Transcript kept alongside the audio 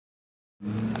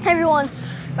Hey everyone,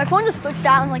 my phone just glitched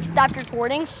out and stopped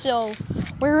recording, so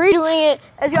we're redoing it.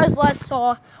 As you guys last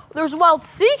saw, there was Wild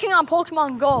Seeking on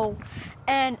Pokemon Go,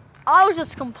 and I was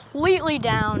just completely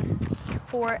down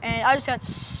for it, and I just got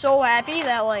so happy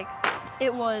that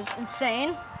it was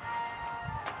insane.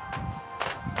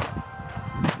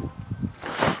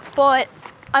 But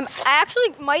I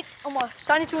actually might almost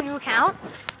sign into a new account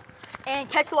and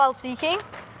catch the Wild Seeking.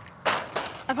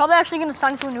 I'm probably actually gonna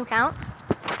sign into a new account.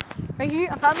 Right here,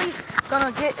 I'm probably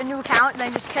gonna get a new account and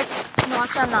then just catch. No,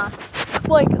 actually, I'm not.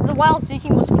 The Wild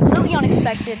Seeking was completely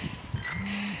unexpected.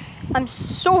 I'm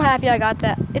so happy I got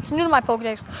that. It's new to my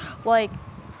Pokedex.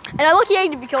 And I lucky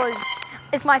egg because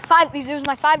it's my it was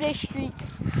my 5-day streak.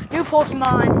 New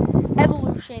Pokemon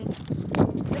evolution.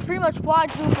 It's pretty much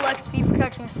quadruple XP for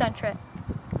catching a Sentret.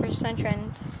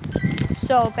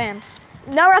 So, bam.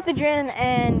 Now we're at the gym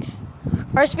and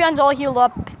our Espeon's all healed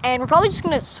up, and we're probably just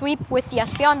gonna sweep with the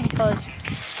Espeon because,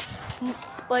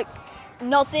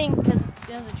 nothing has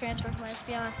a transfer from my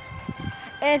Espeon.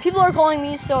 And people are calling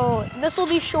me, so this will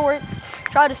be short.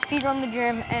 Try to speed run the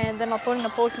gym, and then I'll put in a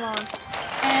Pokemon.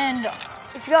 And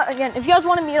if you guys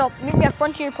want to meet me at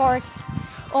Frontier Park.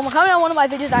 Comment on one of my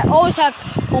videos. I always have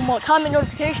comment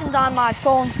notifications on my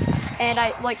phone, and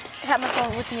I have my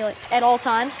phone with me at all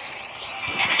times.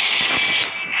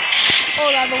 Oh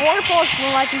yeah, the waterfall is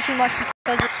more likely too much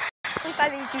because it's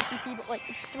 582 CP, but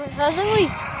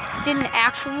surprisingly did an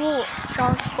actual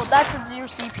chunk, but that's a 0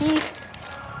 CP.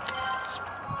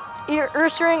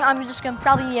 Ursaring, I'm just gonna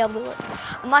probably be able to do it.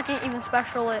 I'm not gonna even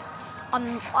special it.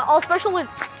 I'll special it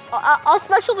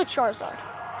Charizard.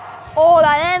 Oh,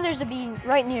 and there's a bee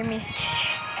right near me.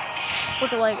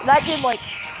 Look at that did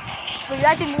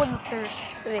that did more than third.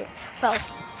 Wait, fell.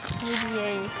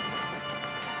 Maybe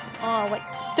a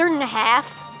third and a half.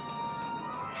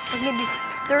 Maybe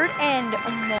third and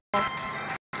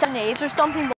 7/8 or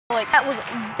something. But that was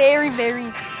very,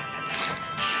 very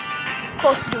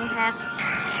close to doing half.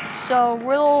 So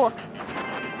look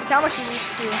how much is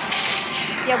this do?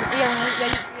 Yeah, we're gonna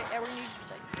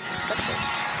use special.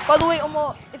 By the way,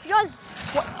 if you guys,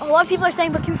 a lot of people are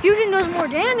saying, but Confusion does more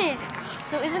damage.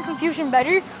 So isn't Confusion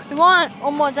better? We want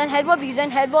Zen Headbutt because Zen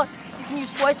Headbutt you can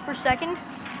use twice per second.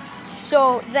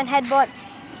 So Zen Headbutt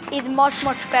is much,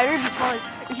 much better because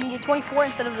you can get 24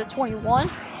 instead of the 21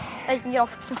 that you can get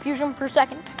off Confusion per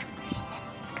second.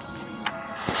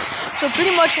 So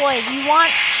pretty much you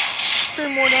want for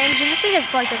more damage, and this thing has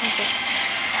Bite, doesn't it?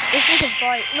 This thing has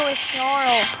Bite. No, it's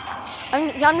Snarl.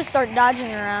 I'm gonna start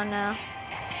dodging around now.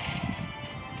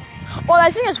 Oh,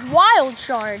 that thing has Wild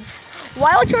Charge.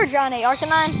 Wild Charge on a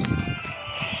Arcanine.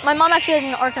 My mom actually has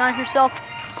an Arcanine herself,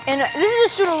 and this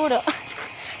is a Sudowoodo.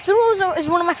 Sudowoodo is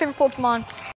one of my favorite Pokemon.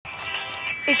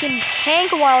 It can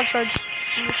tank a Wild Charge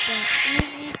in this thing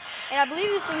easy, and I believe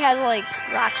this thing has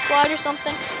Rock Slide or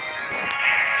something.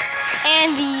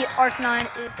 And the Arcanine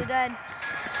is the dead.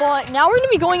 But now we're gonna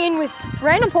be going in with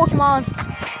random Pokemon.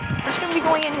 We're just gonna be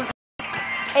going in with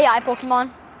AI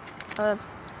Pokemon.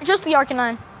 Just the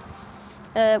Arcanine.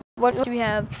 What do we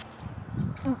have?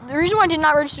 The reason why I did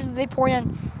not register the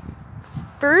Vaporeon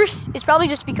first is probably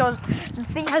just because the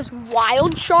thing has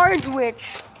Wild Charge,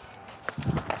 which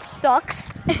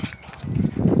sucks.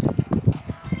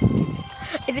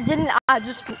 If it didn't, I'd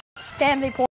just spam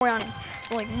Vaporeon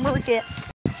and murk it.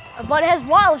 But it has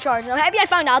Wild Charge. I'm happy I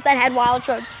found out that it had Wild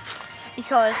Charge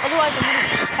because otherwise I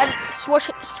would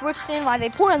have switched in my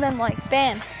Vaporeon and then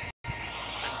bam.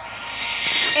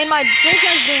 And my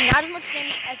Jolteon is doing not as much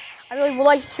damage as I really would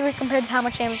like to it compared to how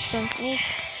much damage it's doing to me.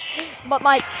 But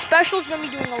my special is going to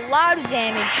be doing a lot of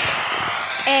damage.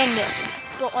 And,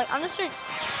 I'm just starting,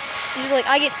 this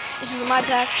is my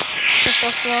attack. So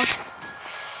slow.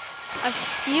 I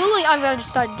feel like I'm going to just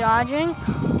start dodging.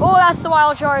 Oh, that's the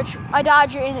Wild Charge. I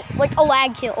dodge it and a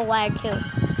lag kill.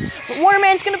 But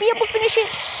Waterman's going to be able to finish it.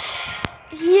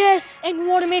 Yes, and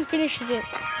Waterman finishes it.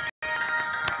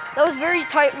 That was very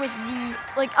tight with the,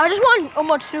 I just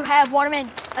want to have Waterman,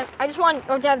 I just want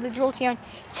to have the Jolteon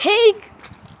tank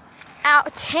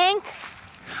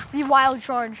the Wild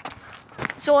Charge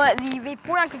so that the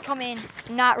Vaporeon could come in,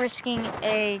 not risking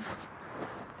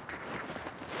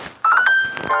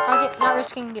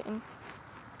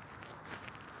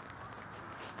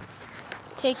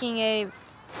taking a